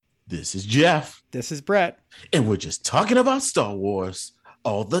This is Geoff. This is Brett. And we're just talking about Star Wars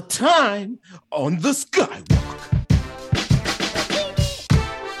all the time on the Skywalk.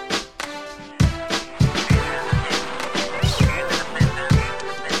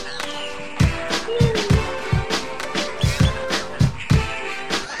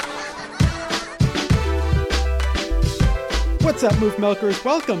 What's up, Moof Milkers?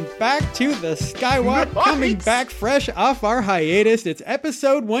 Welcome back to the Skywalk, coming back fresh off our hiatus. It's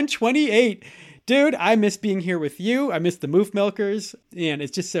episode 128. Dude, I miss being here with you. I miss the Moof Milkers, and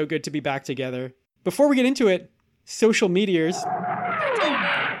it's just so good to be back together. Before we get into it, social meteors.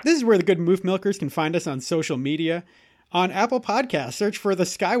 This is where the good Moof Milkers can find us on social media. On Apple Podcasts, search for the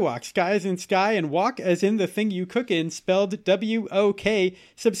Skywalk, sky as in sky, and walk as in the thing you cook in, spelled W-O-K.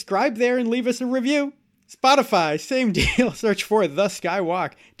 Subscribe there and leave us a review. Spotify, same deal. Search for The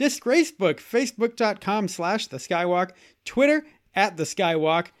Skywalk. Disgracebook, facebook.com/The Skywalk. Twitter, @The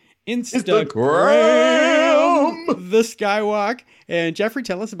Skywalk. Instagram, The Skywalk. And Jeffrey,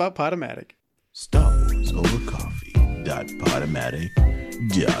 tell us about Podomatic. Star Wars over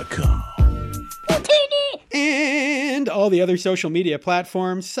coffee.podomatic.com. And all the other social media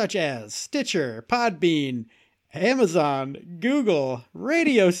platforms such as Stitcher, Podbean, Amazon, Google,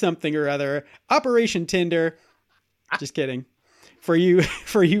 Radio something or other, Operation Tinder. Just kidding. For you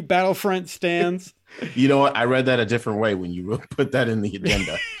Battlefront stans. You know what? I read that a different way when you put that in the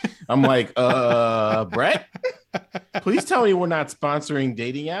agenda. I'm like, Brett, please tell me we're not sponsoring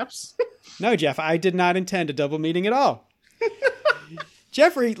dating apps. No, Geoff, I did not intend a double meeting at all.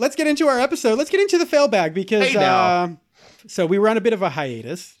 Jeffrey, let's get into our episode. Let's get into the Failbag because so we were on a bit of a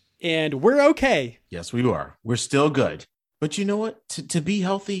hiatus. And we're okay. Yes, we are. We're still good. But you know what? To be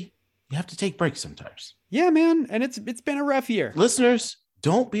healthy, you have to take breaks sometimes. Yeah, man. And it's been a rough year. Listeners,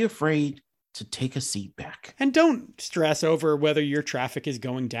 don't be afraid to take a seat back. And don't stress over whether your traffic is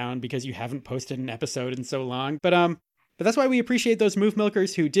going down because you haven't posted an episode in so long. But that's why we appreciate those Moof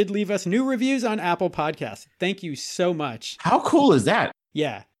Milkers who did leave us new reviews on Apple Podcasts. Thank you so much. How cool is that?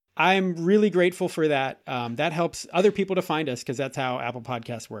 Yeah. I'm really grateful for that. That helps other people to find us because that's how Apple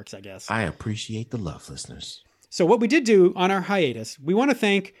Podcasts works, I guess. I appreciate the love, listeners. So what we did do on our hiatus, we want to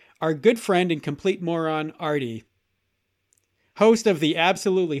thank our good friend and complete moron, Artie, host of the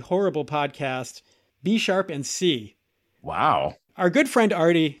absolutely horrible podcast, B Sharp and C. Wow. Our good friend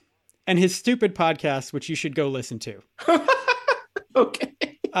Artie and his stupid podcast, which you should go listen to. Okay.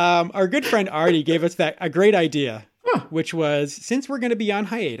 Our good friend Artie gave us a great idea. Which was, since we're going to be on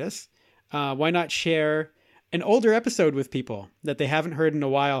hiatus, why not share an older episode with people that they haven't heard in a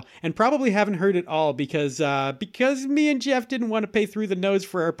while and probably haven't heard at all because me and Geoff didn't want to pay through the nose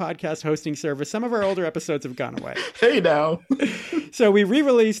for our podcast hosting service. Some of our older episodes have gone away. Hey now. So we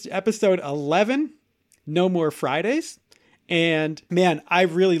re-released episode 11, No More Fridays. And man, I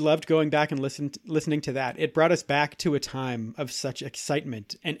really loved going back and listening to that. It brought us back to a time of such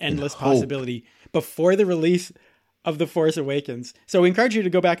excitement and endless possibility before the release of The Force Awakens. So we encourage you to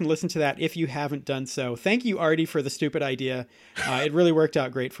go back and listen to that if you haven't done so. Thank you, Artie, for the stupid idea. It really worked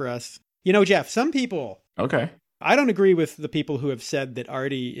out great for us. You know, Geoff, some people... Okay. I don't agree with the people who have said that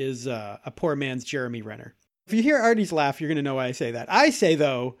Artie is a poor man's Jeremy Renner. If you hear Artie's laugh, you're going to know why I say that. I say,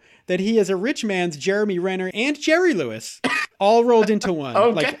 though, that he is a rich man's Jeremy Renner and Jerry Lewis, all rolled into one.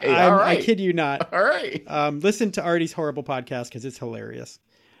 Okay, all right. I kid you not. All right. Listen to Artie's horrible podcast because it's hilarious.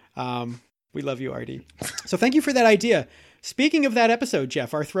 We love you, Artie. So thank you for that idea. Speaking of that episode,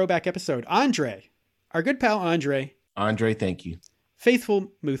 Geoff, our throwback episode, Andre, our good pal Andre. Andre, thank you.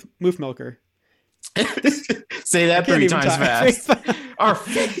 Faithful Moof Milker. Say that 3 times fast. Our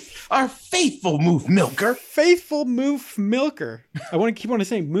faithful Moof Milker. Faithful Moof Milker. I want to keep on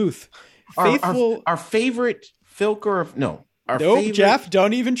saying Moof. Faithful. Our favorite Filker of... No. Nope, Geoff,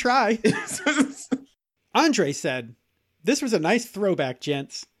 don't even try. Andre said, "This was a nice throwback,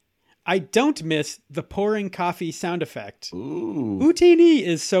 gents. I don't miss the pouring coffee sound effect. Ooh. Utini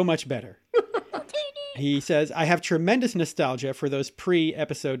is so much better." He says, "I have tremendous nostalgia for those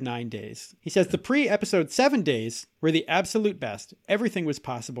pre-episode 9 days." He says, "The pre-episode 7 days were the absolute best. Everything was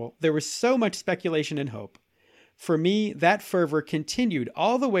possible. There was so much speculation and hope. For me, that fervor continued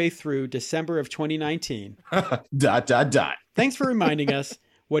all the way through December of 2019. ... Thanks for reminding us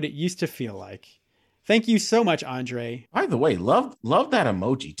what it used to feel like." Thank you so much, Andre. By the way, love that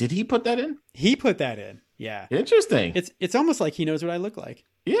emoji. Did he put that in? He put that in. Yeah. Interesting. It's almost like he knows what I look like.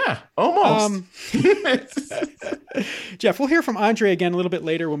 Yeah, almost. Geoff, we'll hear from Andre again a little bit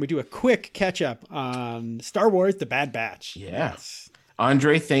later when we do a quick catch up on Star Wars: The Bad Batch. Yes.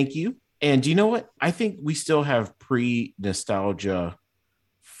 Andre, thank you. And do you know what? I think we still have pre-nostalgia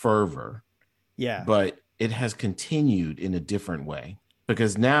fervor. Yeah. But it has continued in a different way.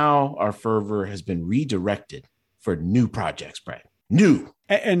 Because now our fervor has been redirected for new projects, Brad. New.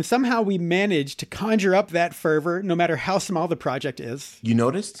 And somehow we managed to conjure up that fervor, no matter how small the project is. You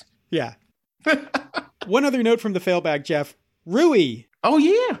noticed? Yeah. One other note from the Failbag, Geoff. Rui. Oh,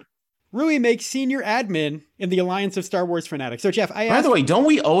 yeah. Rui makes senior admin in the Alliance of Star Wars Fanatics. So, Geoff, By the way, don't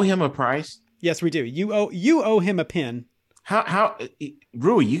we owe him a prize? Yes, we do. You owe him a pin. How,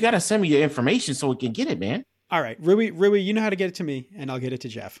 Rui, you got to send me your information so we can get it, man. All right. Rui, you know how to get it to me, and I'll get it to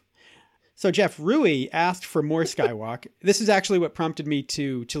Geoff. So, Geoff, Rui asked for more Skywalk. This is actually what prompted me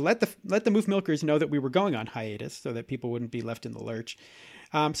to let the Moof Milkers know that we were going on hiatus so that people wouldn't be left in the lurch.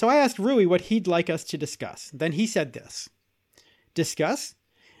 So I asked Rui what he'd like us to discuss. Then he said this. Discuss?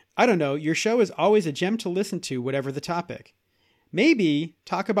 I don't know. Your show is always a gem to listen to, whatever the topic. Maybe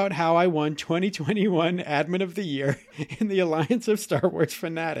talk about how I won 2021 Admin of the Year in the Alliance of Star Wars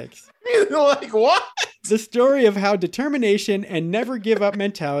Fanatics. Like, what? The story of how determination and never give up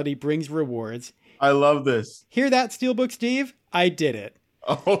mentality brings rewards. I love this. Hear that, Steelbook Steve? I did it.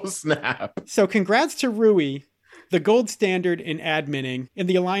 Oh, snap. So congrats to Rui, the gold standard in adminning in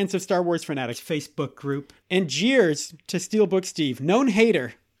the Alliance of Star Wars Fanatics Facebook group. And jeers to Steelbook Steve, known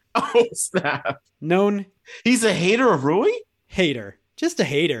hater. Oh, snap. Known. He's a hater of Rui? Hater. Just a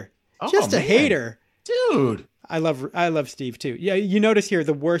hater. Oh, just a hater. Dude. I love Steve too. Yeah, you notice here,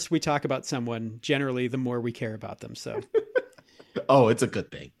 the worse we talk about someone, generally, the more we care about them. So, oh, it's a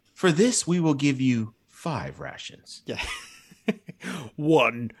good thing. For this, we will give you 5 rations. Yeah,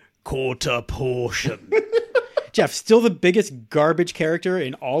 1/4 portion. Geoff, still the biggest garbage character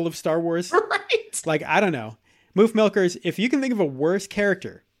in all of Star Wars. Right? Like, I don't know. Moof Milkers, if you can think of a worse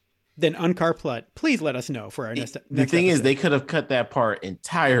character than Unkar Plutt, please let us know for our next. The thing is, they could have cut that part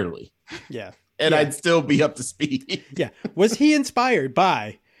entirely. Yeah. And I'd still be up to speed. Yeah. Was he inspired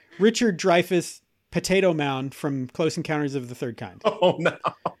by Richard Dreyfuss Potato Mound from Close Encounters of the Third Kind? Oh, no.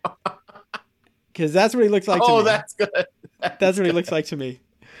 Because that's what he looks like to me. Oh, that's good. That's what he looks like to me.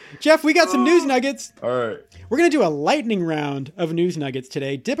 Geoff, we got some news nuggets. All right. We're going to do a lightning round of news nuggets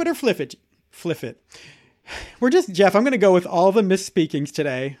today. Dip it or flip it. Flip it. Geoff, I'm going to go with all the misspeakings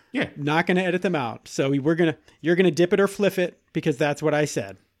today. Yeah. Not going to edit them out. So you're going to dip it or flip it because that's what I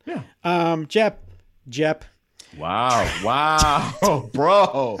said. Yeah. Jep. Wow,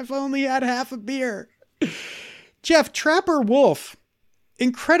 bro. I've only had half a beer. Geoff, Trapper Wolf,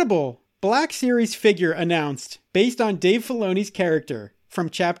 incredible Black Series figure announced based on Dave Filoni's character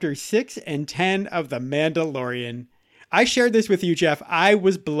from chapters 6 and 10 of The Mandalorian. I shared this with you, Geoff. I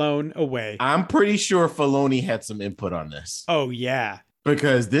was blown away. I'm pretty sure Filoni had some input on this. Oh, yeah.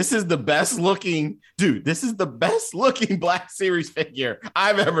 Because this is the best looking Black Series figure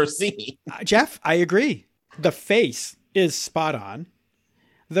I've ever seen. Geoff, I agree. The face is spot on.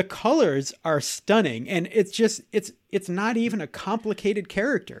 The colors are stunning. And it's not even a complicated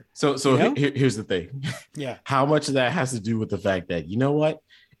character. So here's the thing. Yeah. How much of that has to do with the fact that, you know what?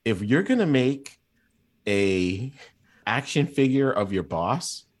 If you're going to make a action figure of your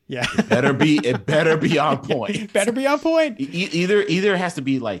boss, yeah, it better be on point. It better be on point. Either it has to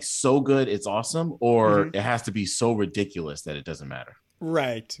be like so good it's awesome, or it has to be so ridiculous that it doesn't matter.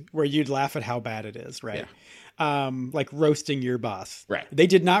 Right. Where you'd laugh at how bad it is, right? Yeah. Like roasting your boss. Right. They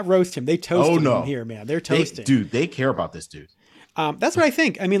did not roast him. They toasted him here, man. They're toasting. They care about this dude. That's what I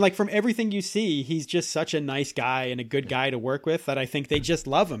think. I mean, like from everything you see, he's just such a nice guy and a good guy to work with that I think they just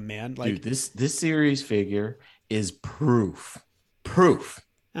love him, man. Like, dude, this series figure is proof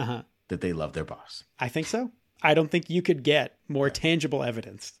that they love their boss. I think so. I don't think you could get more tangible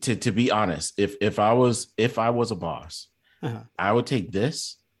evidence. To be honest, if I was a boss, I would take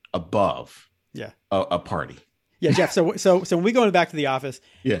this above a party. Yeah, Geoff. So when we go back to the office,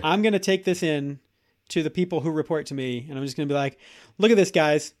 I'm going to take this in to the people who report to me, and I'm just going to be like, look at this,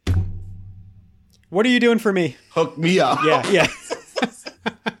 guys. What are you doing for me? Hook me up. Yeah.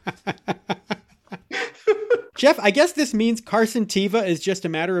 Geoff, I guess this means Carson Teva is just a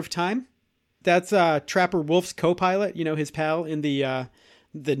matter of time. That's Trapper Wolf's co-pilot, his pal in the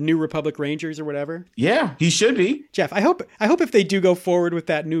New Republic Rangers or whatever. Yeah, he should be. Geoff, I hope if they do go forward with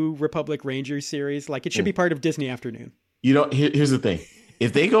that New Republic Rangers series, like it should be part of Disney Afternoon. Here's the thing.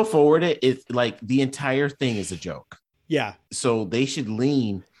 If they go forward, it's like the entire thing is a joke. Yeah. So they should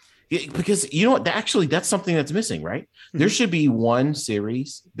lean, because you know what? Actually, that's something that's missing, right? Mm-hmm. There should be one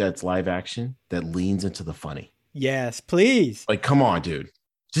series that's live action that leans into the funny. Yes, please. Like, come on, dude.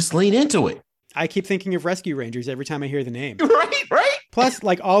 Just lean into it. I keep thinking of Rescue Rangers every time I hear the name. Right. Plus,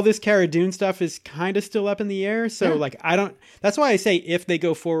 like, all this Cara Dune stuff is kind of still up in the air. So, that's why I say if they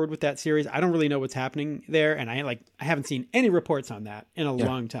go forward with that series, I don't really know what's happening there. And I haven't seen any reports on that in a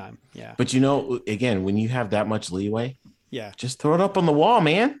long time. Yeah. But again, when you have that much leeway, Yeah. Just throw it up on the wall,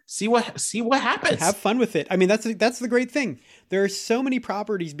 man. See what happens. Have fun with it. I mean, that's the great thing. There are so many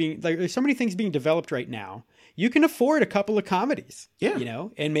properties there's so many things being developed right now. You can afford a couple of comedies. Yeah. You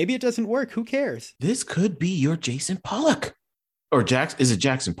know, and maybe it doesn't work. Who cares? This could be your Jason Pollock. Or is it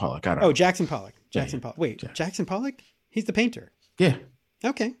Jackson Pollock? I don't know. Oh, Jackson Pollock. Pollock. Wait, Jackson Pollock? He's the painter. Yeah.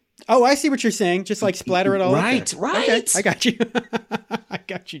 Okay. Oh, I see what you're saying. Just like splatter it all right, up there. Right. Okay, I got you. I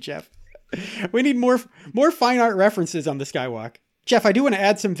got you, Geoff. We need more fine art references on the Skywalk. Geoff, I do want to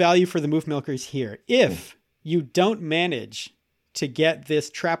add some value for the Moof Milkers here. If you don't manage to get this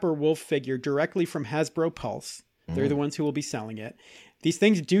Trapper Wolf figure directly from Hasbro Pulse, they're the ones who will be selling it. These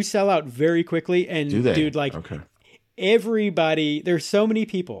things do sell out very quickly. And dude, like everybody, there's so many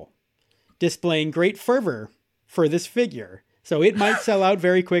people displaying great fervor for this figure. So it might sell out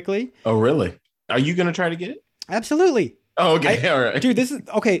very quickly. Oh, really? Are you going to try to get it? Absolutely. Oh, okay. All right. Dude,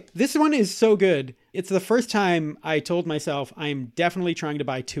 this one is so good. It's the first time I told myself I'm definitely trying to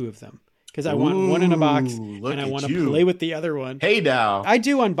buy 2 of them because I want one in a box and I want to play with the other one. Hey, now. I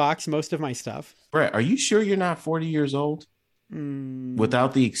do unbox most of my stuff. Brett, are you sure you're not 40 years old?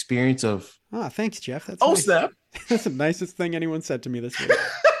 Without the experience of... Oh, thanks, Geoff. That's nice. Snap. That's the nicest thing anyone said to me this week.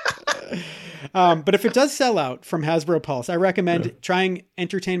 But if it does sell out from Hasbro Pulse, I recommend trying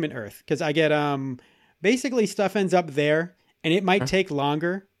Entertainment Earth because I get basically stuff ends up there and it might take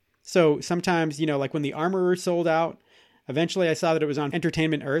longer. So sometimes, you know, like when the Armorer sold out, eventually I saw that it was on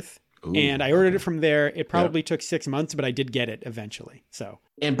Entertainment Earth. Ooh, and I ordered it from there. It probably took 6 months, but I did get it eventually. So,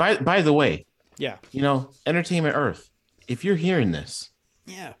 and by the way, yeah, you know, Entertainment Earth, if you're hearing this,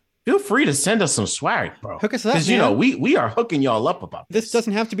 yeah, feel free to send us some swag, bro. Hook us up, because you know we are hooking y'all up about this. This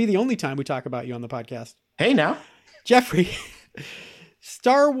doesn't have to be the only time we talk about you on the podcast. Hey, now, Jeffrey,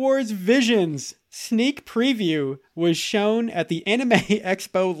 Star Wars Visions sneak preview was shown at the Anime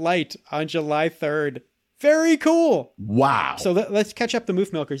Expo Light on July 3rd. Very cool. Wow. So let's catch up the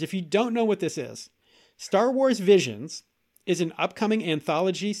Moof Milkers. If you don't know what this is, Star Wars Visions is an upcoming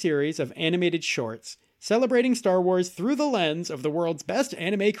anthology series of animated shorts celebrating Star Wars through the lens of the world's best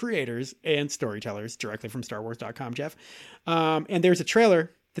anime creators and storytellers, directly from StarWars.com, Geoff. And there's a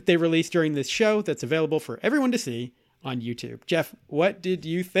trailer that they released during this show that's available for everyone to see on YouTube. Geoff, what did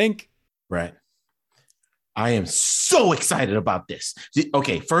you think? Right. I am so excited about this.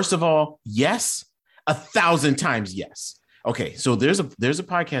 Okay, first of all, yes. 1,000 times yes. Okay, so there's a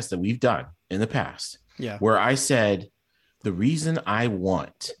podcast that we've done in the past where I said the reason I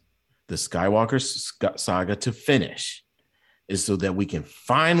want the Skywalker saga to finish is so that we can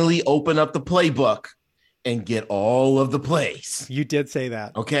finally open up the playbook and get all of the plays. You did say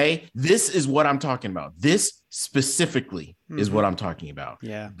that. Okay, this is what I'm talking about. This specifically is what I'm talking about.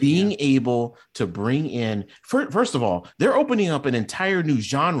 Yeah, being able to bring in first of all, they're opening up an entire new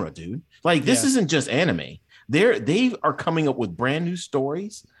genre, dude. Like this isn't just anime. They are coming up with brand new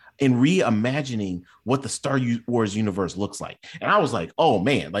stories and reimagining what the Star Wars universe looks like. And I was like, oh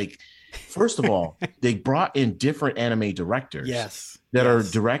man, like first of all, they brought in different anime directors that are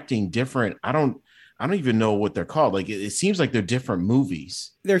directing different. I don't even know what they're called. Like it seems like they're different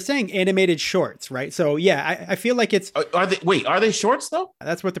movies. They're saying animated shorts, right? So yeah, I feel like it's. Are they shorts though?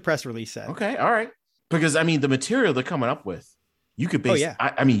 That's what the press release said. Okay, all right. Because I mean, the material they're coming up with, you could base.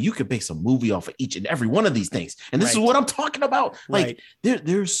 I mean, you could base a movie off of each and every one of these things, and this is what I'm talking about. Like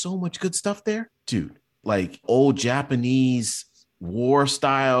there's so much good stuff there, dude. Like old Japanese war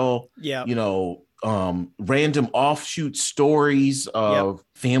style. Yeah. You know. Random offshoot stories of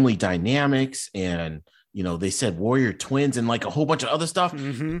family dynamics, and you know they said warrior twins and like a whole bunch of other stuff.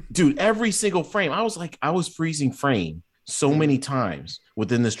 Dude, every single frame, I was freezing frame so many times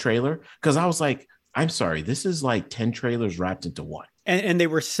within this trailer because I was like, I'm sorry, this is like 10 trailers wrapped into one. And they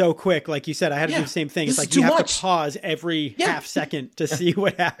were so quick, like you said. I had to do the same thing. It's like you have to pause every half second to see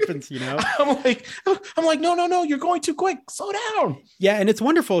what happens. You know, I'm like, no, you're going too quick. Slow down. Yeah, and it's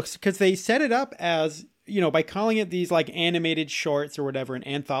wonderful because they set it up as, you know, by calling it these like animated shorts or whatever, an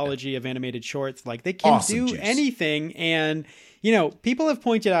anthology of animated shorts. Like they can do anything, and you know, people have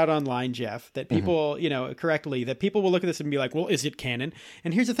pointed out online, Geoff, that people, you know, correctly, that people will look at this and be like, well, is it canon?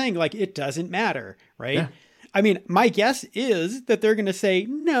 And here's the thing, like it doesn't matter, right? Yeah. I mean, my guess is that they're going to say,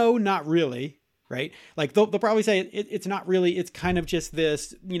 no, not really, right? Like they'll probably say it's not really, it's kind of just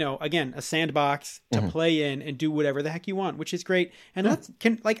this, you know, again, a sandbox to play in and do whatever the heck you want, which is great. And I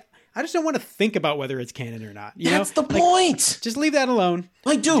just don't want to think about whether it's canon or not. That's the point. Just leave that alone.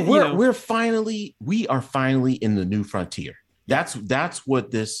 Like, dude, we are finally in the new frontier. That's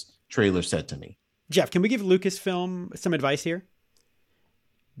what this trailer said to me. Geoff, can we give Lucasfilm some advice here?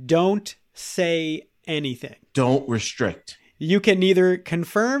 Don't say anything. Don't restrict. You can neither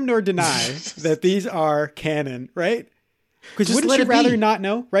confirm nor deny that these are canon, right? Because wouldn't you rather not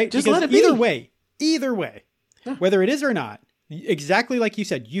know, right? Just because let it be. Either way, whether it is or not, exactly like you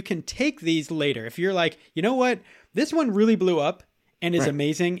said, you can take these later. If you're like, you know what, this one really blew up and is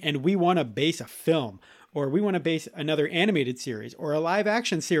amazing, and we want to base a film, or we want to base another animated series or a live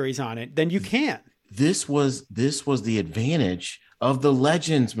action series on it, then you can. This was the advantage of the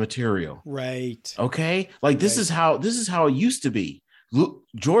Legends material. Right. Okay? Like this is how it used to be.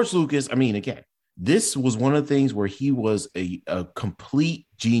 George Lucas, I mean, again, this was one of the things where he was a complete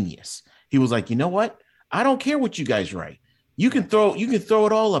genius. He was like, you know what? I don't care what you guys write. You can throw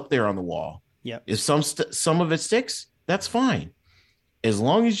it all up there on the wall. Yeah. If some of it sticks, that's fine. As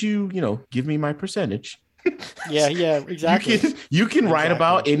long as you give me my percentage. Yeah, exactly. You can write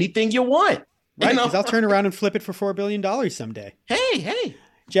about anything you want. Right, because I'll turn around and flip it for $4 billion someday. Hey.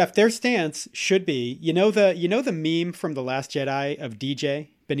 Geoff, their stance should be, you know the meme from The Last Jedi of DJ,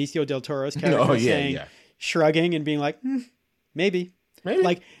 Benicio del Toro's character shrugging and being like, maybe.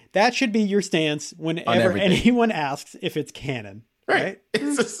 Like, that should be your stance whenever anyone asks if it's canon. Right?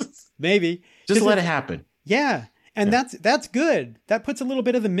 Maybe. Just let it happen. Yeah. And that's good. That puts a little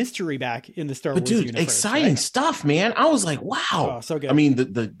bit of the mystery back in the Star Wars universe. Exciting stuff, man. I was like, wow. Oh, so good. I mean,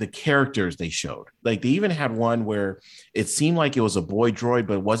 the characters they showed. Like they even had one where it seemed like it was a boy droid,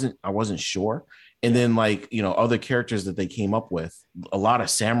 but I wasn't sure. And then other characters that they came up with, a lot of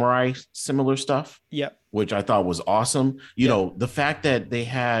samurai similar stuff. Yep. Which I thought was awesome. You know, the fact that they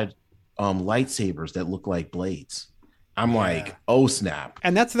had lightsabers that look like blades. I'm like, oh, snap.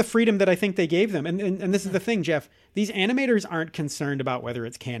 And that's the freedom that I think they gave them. And this is the thing, Geoff. These animators aren't concerned about whether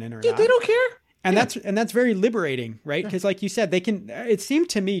it's canon or not. They don't care. And that's very liberating, right? Because like you said, they can. It seemed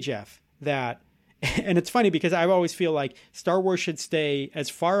to me, Geoff, that, and it's funny because I always feel like Star Wars should stay as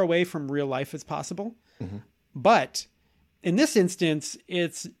far away from real life as possible. Mm-hmm. But in this instance,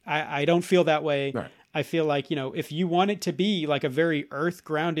 I don't feel that way. Right. I feel like, if you want it to be like a very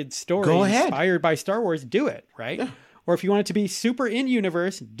earth-grounded story inspired by Star Wars, do it, right? Yeah. Or if you want it to be super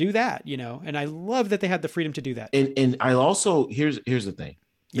in-universe, do that, And I love that they had the freedom to do that. And I also, here's the thing.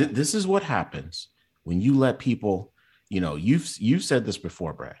 Yeah. This is what happens when you let people, you've said this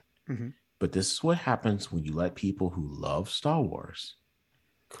before, Brad, but this is what happens when you let people who love Star Wars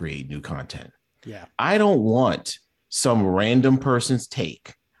create new content. Yeah. I don't want some random person's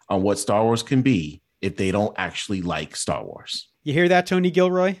take on what Star Wars can be if they don't actually like Star Wars. You hear that, Tony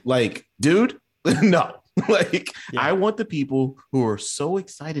Gilroy? Like, dude, no. I want the people who are so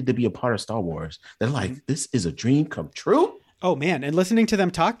excited to be a part of Star Wars. They're like, this is a dream come true. Oh, man. And listening to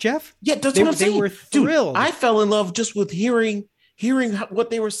them talk, Geoff? Yeah, that's what I'm saying. They were thrilled. Dude, I fell in love just with hearing what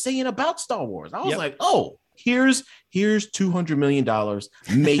they were saying about Star Wars. I was like, oh, here's $200 million.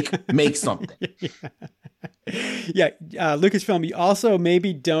 Make something. Yeah. Lucasfilm, you also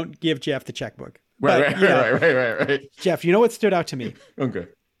maybe don't give Geoff the checkbook. Right. Geoff, you know what stood out to me? Okay.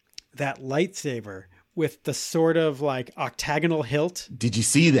 That lightsaber with the sort of like octagonal hilt. Did you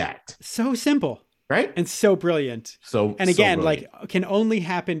see that? So simple. Right? And so brilliant. And again, can only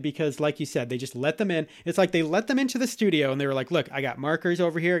happen because, like you said, they just let them in. It's like they let them into the studio and they were like, look, I got markers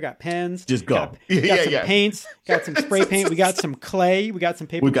over here. I got pens. Just go. Got some paints. Got some spray paint. We got some clay. We got some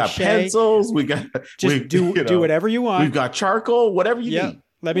paper. We got pencils. We got... do whatever you want. We've got charcoal. Whatever you need.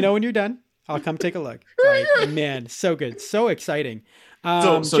 Let me know when you're done. I'll come take a look. Man, so good. So exciting.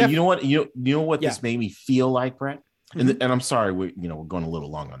 So Geoff, you know what this made me feel like, Brett? And I'm sorry, we're going a little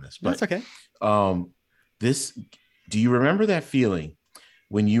long on this, but that's okay. Do you remember that feeling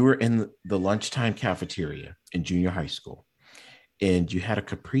when you were in the lunchtime cafeteria in junior high school and you had a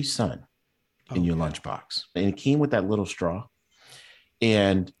Capri Sun in your lunchbox and it came with that little straw?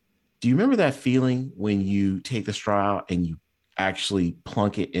 And do you remember that feeling when you take the straw out and you actually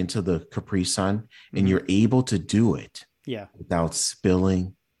plunk it into the Capri Sun and you're able to do it without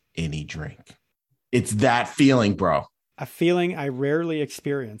spilling any drink? It's that feeling, bro. A feeling I rarely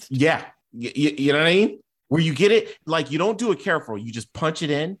experienced. Yeah. You know what I mean? Where you get it, like you don't do it careful. You just punch it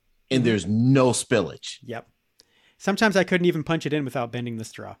in and there's no spillage. Yep. Sometimes I couldn't even punch it in without bending the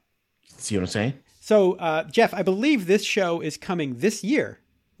straw. See what I'm saying? So, Geoff, I believe this show is coming this year.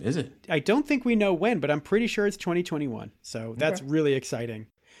 Is it? I don't think we know when, but I'm pretty sure it's 2021. So that's really exciting.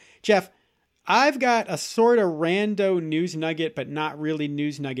 Geoff, I've got a sort of rando news nugget, but not really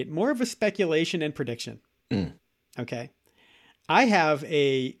news nugget, more of a speculation and prediction. Okay. I have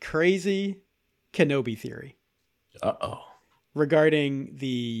a crazy Kenobi theory. Regarding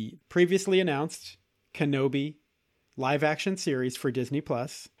the previously announced Kenobi live action series for Disney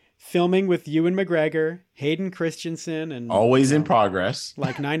Plus, filming with Ewan McGregor, Hayden Christensen, and always in progress,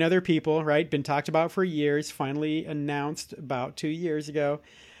 like 9 other people, right? Been talked about for years, finally announced about 2 years ago.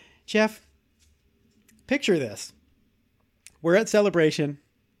 Geoff, picture this. We're at Celebration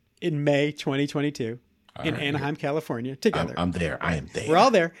in May 2022 in Anaheim, California together. I'm there. I am there. We're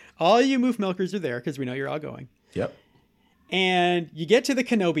all there. All you Moof Milkers are there because we know you're all going. Yep. And you get to the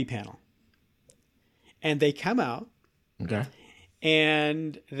Kenobi panel. And they come out. Okay.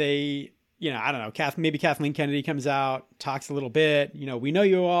 And they, I don't know, maybe Kathleen Kennedy comes out, talks a little bit. We know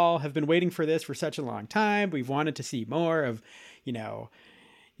you all have been waiting for this for such a long time. We've wanted to see more of,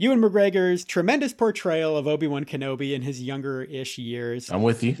 Ewan McGregor's tremendous portrayal of Obi-Wan Kenobi in his younger-ish years. I'm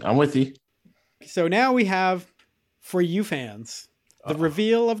with you. So now we have, for you fans, the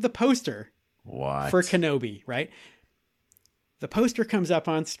reveal of the poster for Kenobi, right? The poster comes up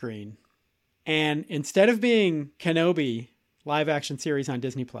on screen, and instead of being Kenobi live-action series on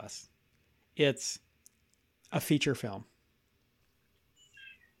Disney+, it's a feature film.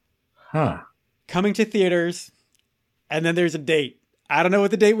 Huh. Coming to theaters, and then there's a date. I don't know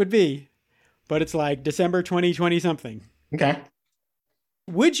what the date would be, but it's like December 2020 something. Okay.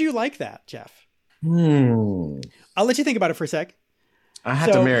 Would you like that, Geoff? I'll let you think about it for a sec. I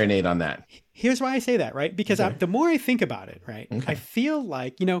have to marinate on that. Here's why I say that, right? Because the more I think about it, right, I feel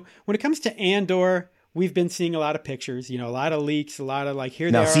like, when it comes to Andor, we've been seeing a lot of pictures, a lot of leaks, a lot of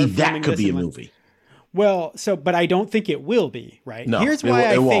here now, they are. Now, see, that could be a movie. Well, but I don't think it will be, right? No, here's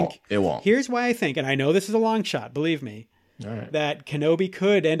why it won't. Here's why I think, and I know this is a long shot, believe me, that Kenobi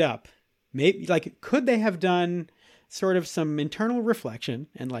could end up, maybe, could they have done sort of some internal reflection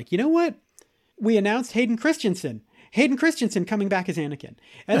and you know what? We announced Hayden Christensen coming back as Anakin.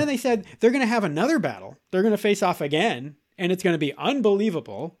 And then they said they're going to have another battle. They're going to face off again, and it's going to be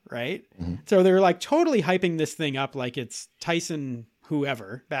unbelievable, right? Mm-hmm. So they're totally hyping this thing up like it's Tyson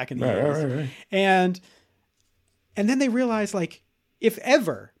whoever back in the years. Right. And then they realize if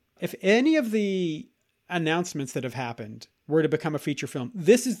any of the announcements that have happened were to become a feature film,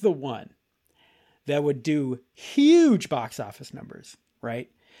 this is the one that would do huge box office numbers, right?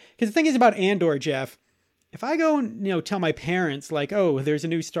 Because the thing is about Andor, Geoff, if I go and tell my parents oh, there's a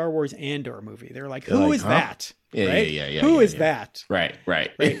new Star Wars Andor movie, they're like, who is that? Yeah, right? yeah. Who is that? Right.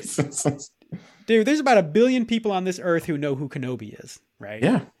 Dude, there's about 1 billion people on this earth who know who Kenobi is, right?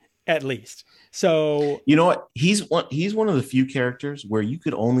 Yeah. At least. So you know what? He's one of the few characters where you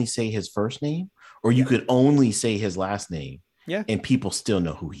could only say his first name or you could only say his last name. Yeah. And people still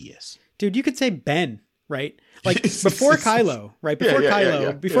know who he is. Dude, you could say Ben, right? Before Kylo, right? Before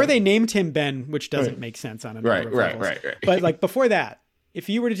Kylo, before they named him Ben, which doesn't make sense on a number of levels. Right. But before that, if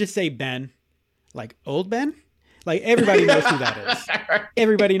you were to just say Ben, old Ben, everybody knows who that is.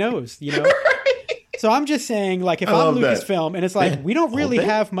 Everybody knows, So I'm just saying, if I'm Lucasfilm, and it's we don't really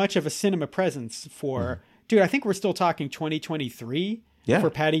have much of a cinema presence for, dude, I think we're still talking 2023 for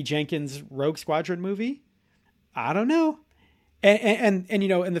Patty Jenkins' Rogue Squadron movie. I don't know. And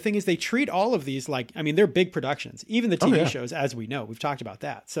the thing is, they treat all of these they're big productions, even the TV shows, as we know. We've talked about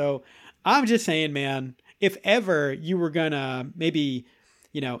that. So I'm just saying, man, if ever you were gonna maybe,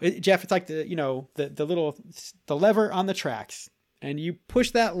 Geoff, it's like the lever on the tracks, and you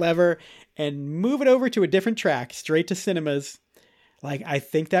push that lever and move it over to a different track straight to cinemas. I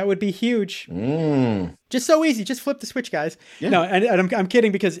think that would be huge. Just so easy. Just flip the switch, guys. Yeah. No, and I'm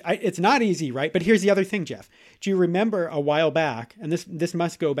kidding because it's not easy, right? But here's the other thing, Geoff. Do you remember a while back, and this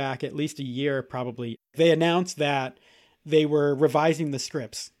must go back at least a year probably, they announced that they were revising the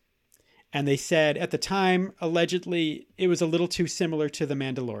scripts. And they said at the time, allegedly, it was a little too similar to The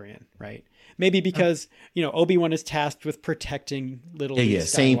Mandalorian, right? Maybe because, Obi-Wan is tasked with protecting little Luke Skywalker.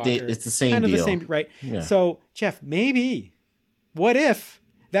 Same thing. It's the same deal. The same, right? Yeah. So, Geoff, maybe... what if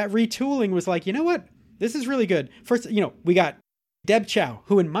that retooling was you know what? This is really good. First, we got Deb Chow,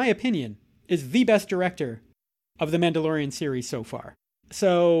 who in my opinion is the best director of the Mandalorian series so far.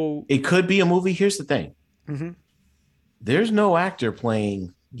 So it could be a movie. Here's the thing. Mm-hmm. There's no actor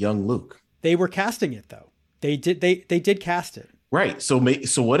playing young Luke. They were casting it though. They did cast it. Right. So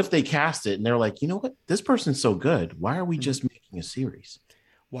what if they cast it and they're like, you know what? This person's so good. Why are we just making a series?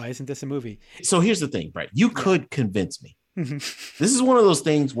 Why isn't this a movie? So here's the thing, Brett. You could convince me. This is one of those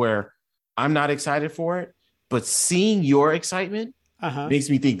things where I'm not excited for it, but seeing your excitement makes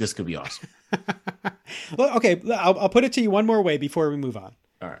me think this could be awesome. Well, okay, I'll put it to you one more way before we move on.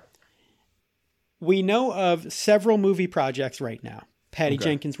 All right. We know of several movie projects right now. Patty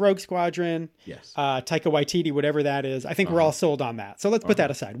Jenkins' Rogue Squadron. Yes. Taika Waititi, whatever that is. I think we're all sold on that. So let's put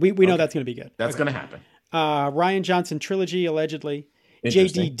that aside. We know that's going to be good. That's going to happen. Ryan Johnson trilogy, allegedly.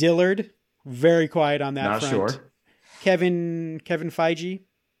 J.D. Dillard, very quiet on that Not front. sure. Kevin Feige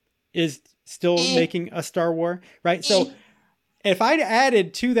is still making a Star Wars, right? So If I'd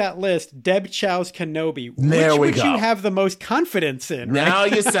added to that list Deb Chow's Kenobi, which would you have the most confidence in? Right? Now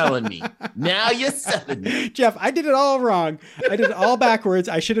you're selling me. Now you're selling me. Jeff, I did it all wrong. I did it all backwards.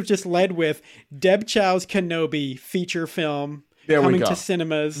 I should have just led with Deb Chow's Kenobi feature film coming to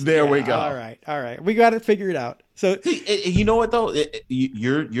cinemas. There we go. All right. We got it figured out. So you know what though?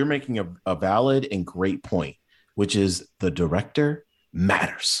 You're making a valid and great point, which is the director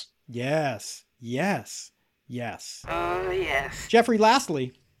matters. Yes. Oh, yes. Jeffrey,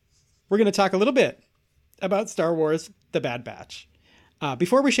 lastly, we're going to talk a little bit about Star Wars The Bad Batch.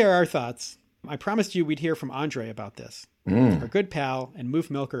 Before we share our thoughts, I promised you we'd hear from Andre about this. Our good pal and Moof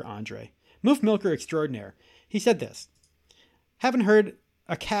Milker Andre. Moof Milker extraordinaire. He said this. Haven't heard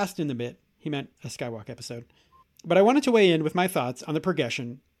a cast in the bit. He meant a Skywalk episode. But I wanted to weigh in with my thoughts on the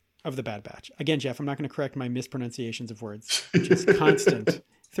progression of The Bad Batch. Again, Jeff, I'm not going to correct my mispronunciations of words, which is constant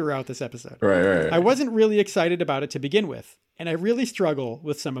throughout this episode. Right. I wasn't really excited about it to begin with, and I really struggle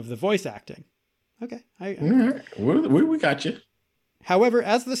with some of the voice acting. Okay. We got you. However,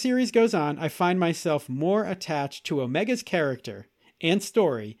 as the series goes on, I find myself more attached to Omega's character and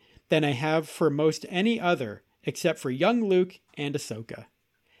story than I have for most any other, except for young Luke and Ahsoka.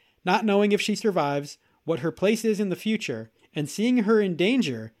 Not knowing if she survives, what her place is in the future, and seeing her in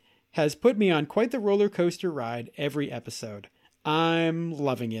danger has put me on quite the roller coaster ride every episode. I'm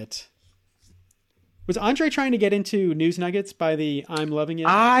loving it. Was Andre trying to get into news nuggets by the I'm loving it?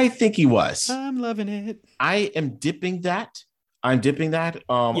 I think he was. I'm loving it. I am dipping that. Yep.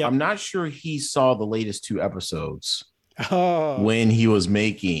 I'm not sure he saw the latest 2 episodes when he was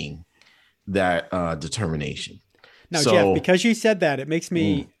making that determination. Now, Jeff, because you said that, it makes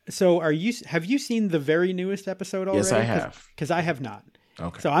me... So have you seen the very newest episode already? Yes, I have. Because I have not.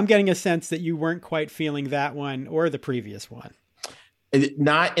 Okay. So I'm getting a sense that you weren't quite feeling that one or the previous one.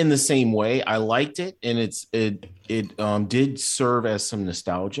 Not in the same way. I liked it, and it did serve as some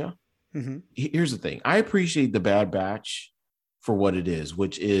nostalgia. Mm-hmm. Here's the thing. I appreciate The Bad Batch for what it is,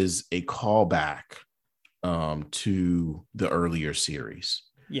 which is a callback to the earlier series.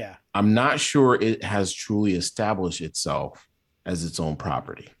 Yeah. I'm not sure it has truly established itself as its own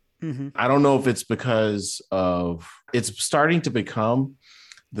property. Mm-hmm. I don't know if it's because it's starting to become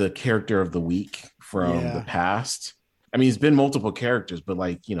the character of the week from the past. I mean, it's been multiple characters, but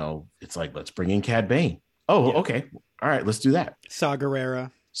it's like, let's bring in Cad Bane. Oh, okay. All right, let's do that. Saw Gerrera,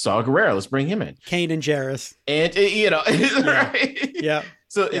 let's bring him in. Kanan Jarrus. And, right? Yeah.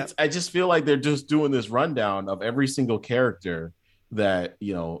 So I just feel like they're just doing this rundown of every single character that,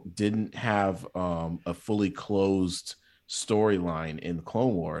 didn't have a fully closed storyline in the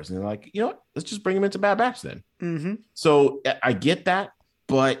Clone Wars. And they're like, let's just bring them into Bad Batch then. Mm-hmm. So I get that,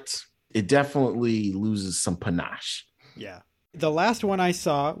 but it definitely loses some panache. Yeah. The last one I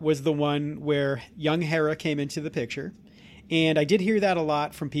saw was the one where young Hera came into the picture. And I did hear that a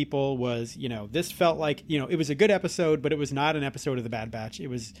lot from people was, this felt like, it was a good episode, but it was not an episode of The Bad Batch. It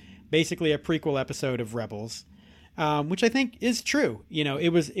was basically a prequel episode of Rebels, which I think is true.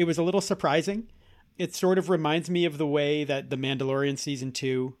 It was a little surprising. It sort of reminds me of the way that The Mandalorian season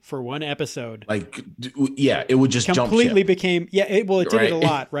 2 for one episode, it would just completely became, it did it a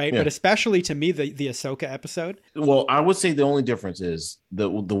lot, right? Yeah. But especially to me, the Ahsoka episode. Well, I would say the only difference is the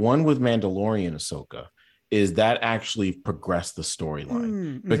one with Mandalorian Ahsoka is that actually progressed the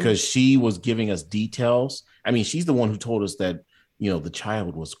storyline because she was giving us details. I mean, she's the one who told us that, the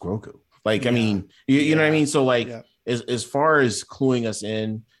child was Grogu. I mean, you know what I mean? So as far as cluing us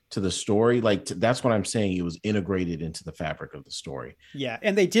in to the story, that's what I'm saying. It was integrated into the fabric of the story. Yeah.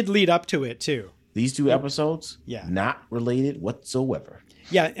 And they did lead up to it too. These 2 episodes, not related whatsoever.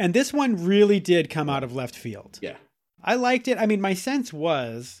 Yeah. And this one really did come out of left field. Yeah. I liked it. I mean, my sense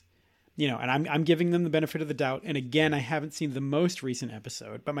was, and I'm giving them the benefit of the doubt. And again, I haven't seen the most recent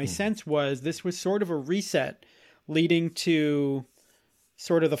episode, but my sense was this was sort of a reset leading to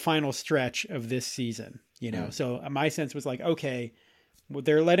sort of the final stretch of this season, So my sense was like, okay, well,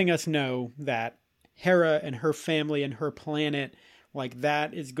 they're letting us know that Hera and her family and her planet,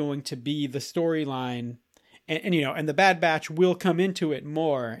 that is going to be the storyline. And the Bad Batch will come into it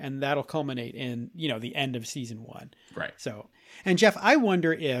more, and that'll culminate in, the end of season 1. Right. So, and Jeff, I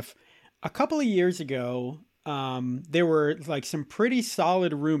wonder if a couple of years ago, there were some pretty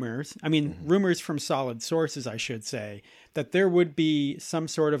solid rumors. I mean, rumors from solid sources, I should say, that there would be some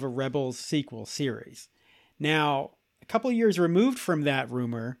sort of a Rebels sequel series. Now, a couple of years removed from that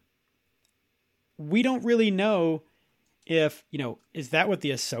rumor, we don't really know if, is that what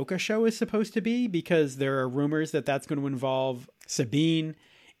the Ahsoka show is supposed to be? Because there are rumors that that's going to involve Sabine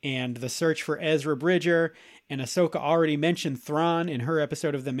and the search for Ezra Bridger. And Ahsoka already mentioned Thrawn in her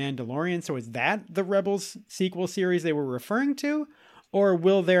episode of The Mandalorian. So is that the Rebels sequel series they were referring to? Or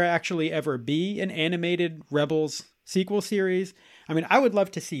will there actually ever be an animated Rebels sequel series? I mean, I would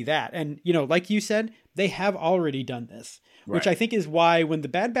love to see that. And, like you said, they have already done this, which I think is why when the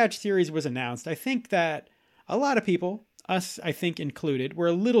Bad Batch series was announced, I think that a lot of people, us, I think included, were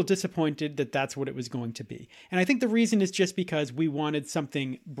a little disappointed that that's what it was going to be. And I think the reason is just because we wanted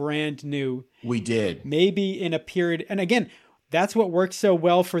something brand new. We did. Maybe in a period. And again, that's what works so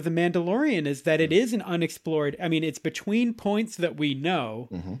well for The Mandalorian is that it is an unexplored. I mean, it's between points that we know,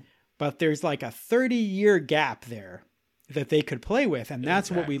 but there's like a 30-year gap there that they could play with. And that's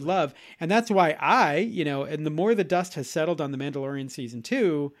what we love. And that's why and the more the dust has settled on The Mandalorian season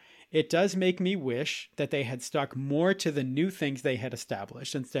 2, it does make me wish that they had stuck more to the new things they had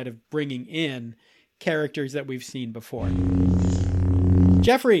established instead of bringing in characters that we've seen before.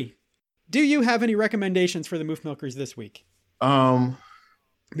 Jeffrey, do you have any recommendations for the Moof Milkers this week?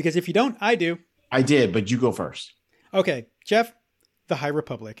 Because if you don't, I do. I did, but you go first. Okay, Geoff, The High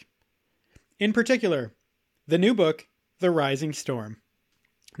Republic. In particular, the new book, The Rising Storm.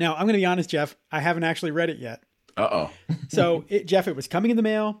 Now, I'm going to be honest, Geoff, I haven't actually read it yet. Uh-oh. So, Geoff, it was coming in the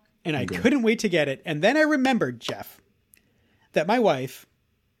mail, and I couldn't wait to get it. And then I remembered, Geoff, that my wife...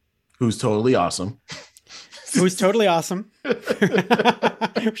 Who's totally awesome. Who's totally awesome.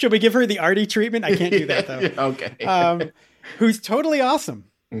 Should we give her the Artie treatment? I can't do that, though. Okay. Who's totally awesome,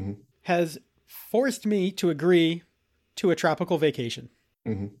 has forced me to agree to a tropical vacation.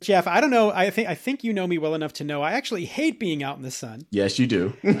 Geoff, I don't know. I think you know me well enough to know I actually hate being out in the sun. Yes, you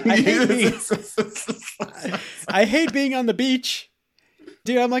do. I hate being on the beach.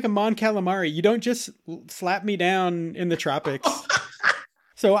 Dude, I'm like a Mon Calamari. You don't just slap me down in the tropics.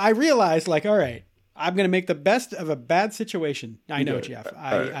 So I realized, all right, I'm going to make the best of a bad situation. I know, Geoff.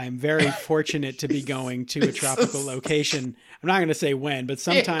 I'm very fortunate to be going to a tropical location. I'm not going to say when, but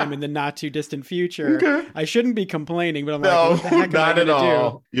sometime in the not too distant future. Okay. I shouldn't be complaining, but I'm like, what the heck am I going to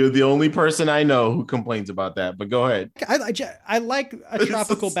do? You're the only person I know who complains about that, but go ahead. I like a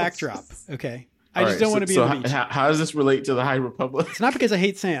tropical backdrop, okay? I just don't want to be on the beach. How does this relate to the High Republic? It's not because I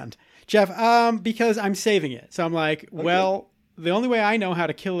hate sand, Geoff, because I'm saving it. So I'm like, well... The only way I know how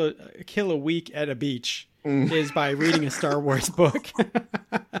to kill a week at a beach is by reading a Star Wars book.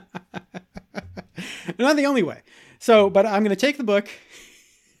 Not the only way. So, but I'm going to take the book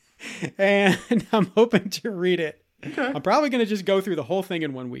and I'm hoping to read it. Okay. I'm probably going to just go through the whole thing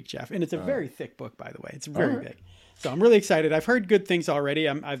in 1 week, Geoff. And it's a very thick book, by the way. It's very big. So I'm really excited. I've heard good things already.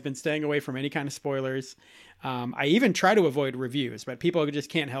 I've been staying away from any kind of spoilers. I even try to avoid reviews, but people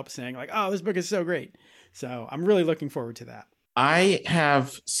just can't help saying oh, this book is so great. So I'm really looking forward to that. I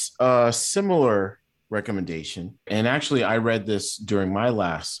have a similar recommendation. And actually, I read this during my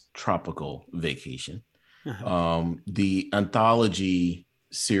last tropical vacation. The anthology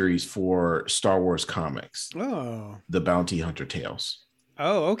series for Star Wars comics. Oh. The Bounty Hunter Tales.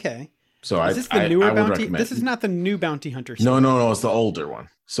 Oh, okay. So is this the newer Bounty? This is not the new Bounty Hunter series. No. It's the older one.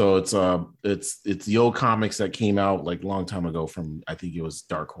 So it's the old comics that came out a long time ago from, I think it was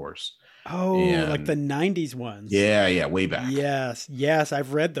Dark Horse. Oh, like the 90s ones. Yeah, way back. Yes,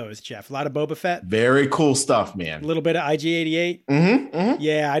 I've read those, Geoff. A lot of Boba Fett. Very cool stuff, man. A little bit of IG-88.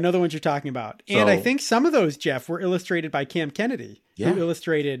 Yeah, I know the ones you're talking about. And I think some of those, Geoff, were illustrated by Cam Kennedy, who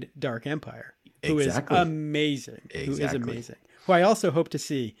illustrated Dark Empire, who is amazing. Who is amazing. Who I also hope to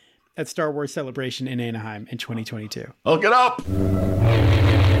see at Star Wars Celebration in Anaheim in 2022. Look it up.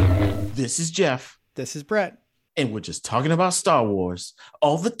 This is Geoff. This is Brett. And we're just talking about Star Wars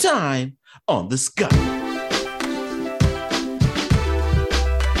all the time on the Sky.